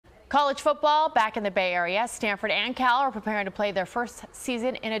College football back in the Bay Area. Stanford and Cal are preparing to play their first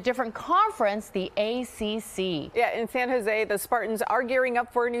season in a different conference, the ACC. Yeah, in San Jose, the Spartans are gearing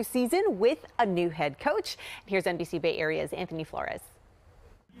up for a new season with a new head coach. Here's NBC Bay Area's Anthony Flores.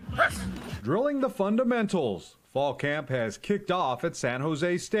 Drilling the fundamentals. Fall camp has kicked off at San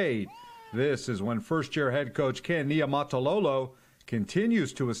Jose State. This is when first-year head coach Ken Niumatalolo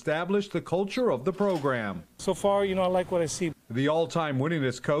continues to establish the culture of the program. So far, I like what I see. The all-time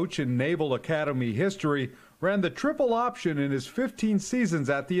winningest coach in Naval Academy history ran the triple option in his 15 seasons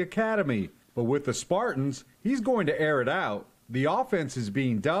at the academy. But with the Spartans, he's going to air it out. The offense is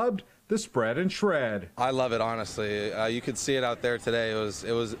being dubbed the spread and shred. I love it, honestly. You could see it out there today.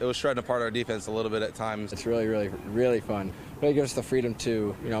 It was shredding apart our defense a little bit at times. It's really fun. Really gives us the freedom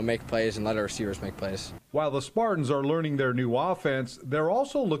to, make plays and let our receivers make plays. While the Spartans are learning their new offense, they're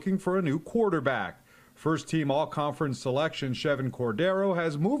also looking for a new quarterback. First-team all-conference selection Chevin Cordero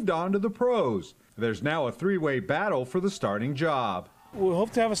has moved on to the pros. There's now a three-way battle for the starting job. We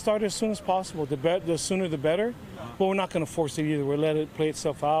hope to have a starter as soon as possible. The sooner the better, but we're not going to force it either. We'll let it play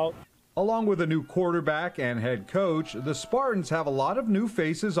itself out. Along with a new quarterback and head coach, the Spartans have a lot of new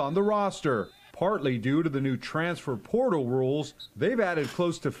faces on the roster. Partly due to the new transfer portal rules, they've added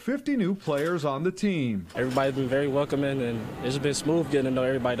close to 50 new players on the team. Everybody's been very welcoming, and it's been smooth getting to know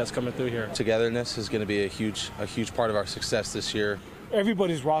everybody that's coming through here. Togetherness is going to be a huge part of our success this year.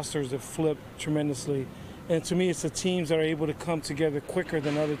 Everybody's rosters have flipped tremendously, and to me, it's the teams that are able to come together quicker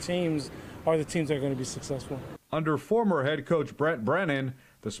than other teams are the teams that are going to be successful. Under former head coach Brent Brennan,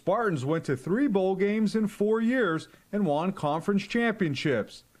 the Spartans went to 3 bowl games in 4 years and won conference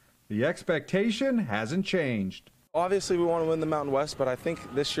championships. The expectation hasn't changed. Obviously, we want to win the Mountain West, but I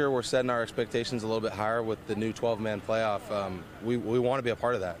think this year we're setting our expectations a little bit higher with the new 12-man playoff. We want to be a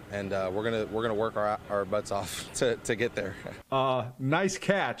part of that, and we're gonna work our butts off to get there. Nice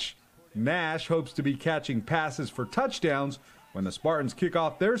catch. Nash hopes to be catching passes for touchdowns when the Spartans kick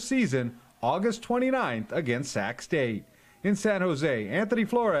off their season August 29th against Sac State. In San Jose, Anthony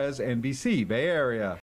Flores, NBC Bay Area.